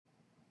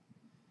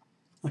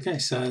Okay,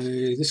 so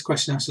this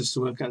question asks us to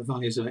work out the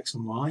values of x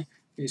and y.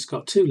 It's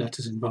got two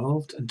letters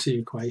involved and two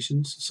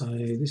equations, so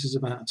this is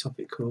about a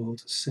topic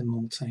called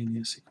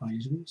simultaneous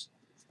equations.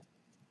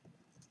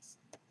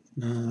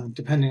 Now,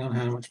 depending on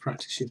how much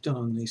practice you've done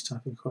on these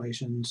type of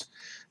equations,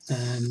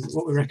 then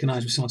what we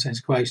recognise with simultaneous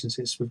equations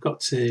is we've got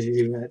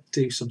to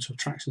do some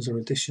subtractions or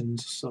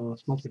additions or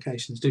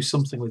multiplications, do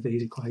something with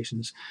these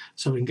equations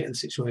so we can get in a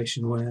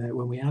situation where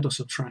when we add or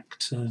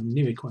subtract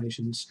new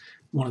equations,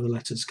 one of the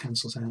letters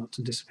cancels out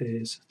and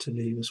disappears to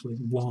leave us with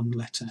one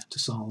letter to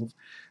solve.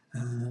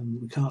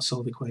 We can't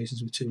solve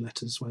equations with two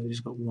letters where we've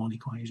just got one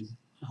equation.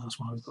 That's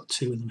why we've got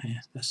two of them here,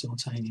 they're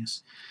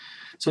simultaneous.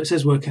 So it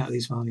says work out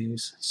these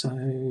values. So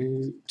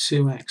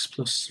 2x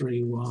plus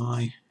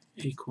 3y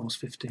equals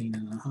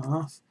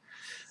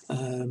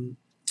 15.5.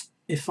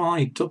 If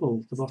I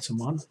double the bottom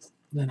one,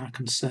 then I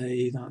can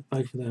say that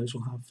both of those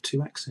will have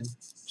 2x in.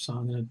 So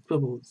I'm going to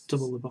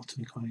double the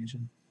bottom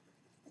equation.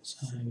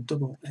 So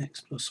double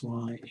x plus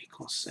y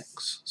equals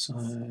 6.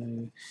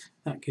 So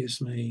that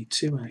gives me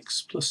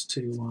 2x plus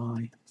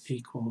 2y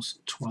equals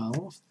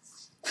 12.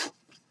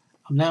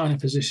 I'm now in a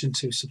position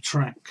to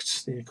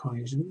subtract the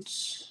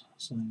equations.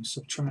 So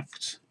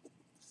subtract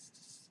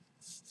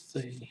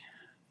the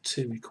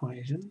two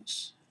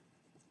equations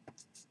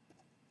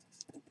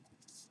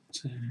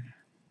to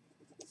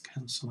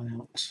cancel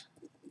out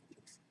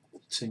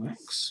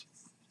 2x.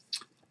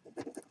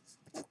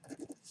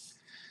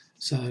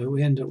 So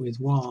we end up with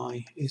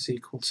y is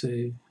equal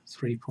to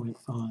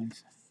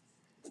 3.5.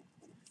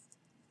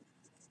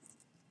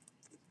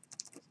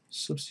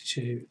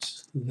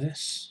 Substitute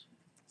this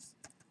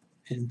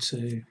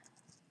into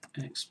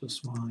x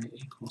plus y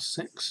equals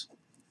 6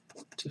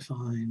 to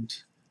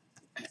find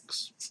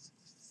x.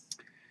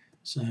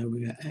 So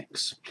we get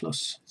x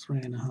plus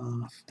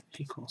 3.5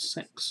 equals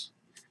 6.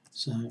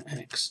 So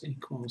x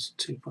equals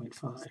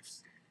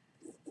 2.5.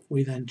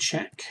 We then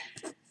check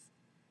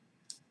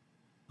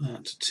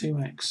that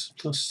 2x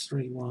plus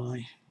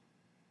 3y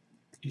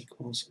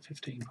equals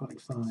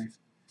 15.5.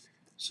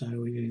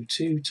 So we do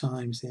 2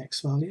 times the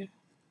x value,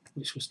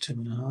 which was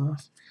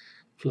 2.5,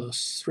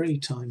 plus 3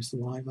 times the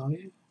y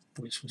value,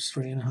 which was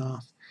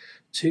 3.5.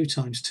 2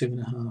 times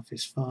 2.5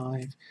 is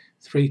 5.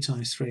 3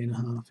 times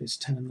 3.5 is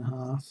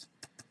 10.5.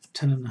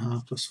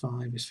 10.5 plus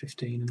 5 is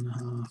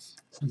 15.5,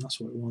 and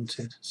that's what we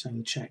wanted, so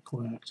the check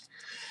worked.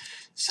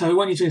 So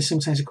when you're doing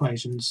simultaneous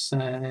equations,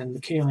 then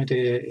the key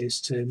idea is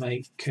to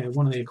make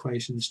one of the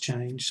equations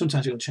change.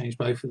 Sometimes you've got to change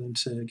both of them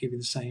to give you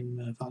the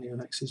same value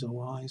of x's or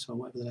y's, or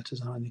whatever the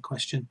letters are in the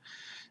question.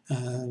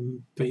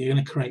 But you're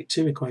going to create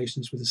two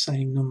equations with the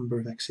same number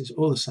of x's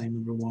or the same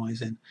number of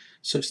y's in,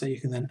 such that you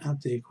can then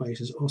add the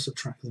equations or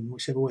subtract them,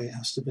 whichever way it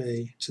has to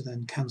be, to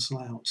then cancel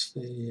out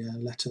the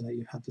letter that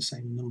you've had the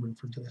same number in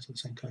front of it, or the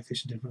same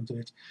coefficient in front of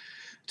it,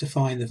 to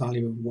find the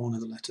value of one of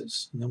the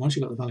letters. And then once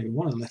you've got the value of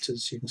one of the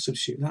letters, you can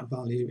substitute that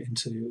value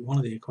into one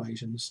of the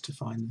equations to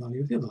find the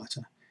value of the other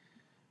letter.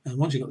 And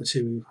once you've got the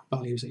two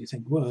values that you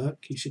think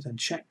work, you should then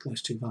check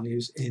those two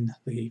values in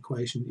the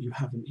equation that you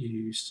haven't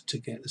used to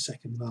get the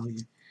second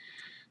value.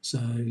 So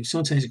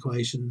simultaneous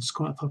equations,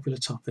 quite a popular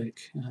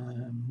topic,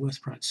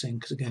 worth practicing,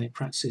 because again it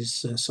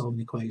practices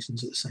solving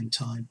equations at the same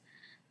time.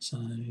 So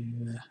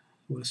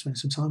worth spending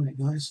some time on it,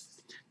 guys.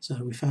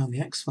 So we found the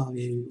x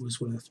value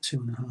was worth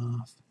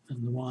 2.5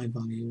 and the y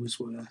value was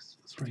worth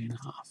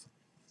 3.5.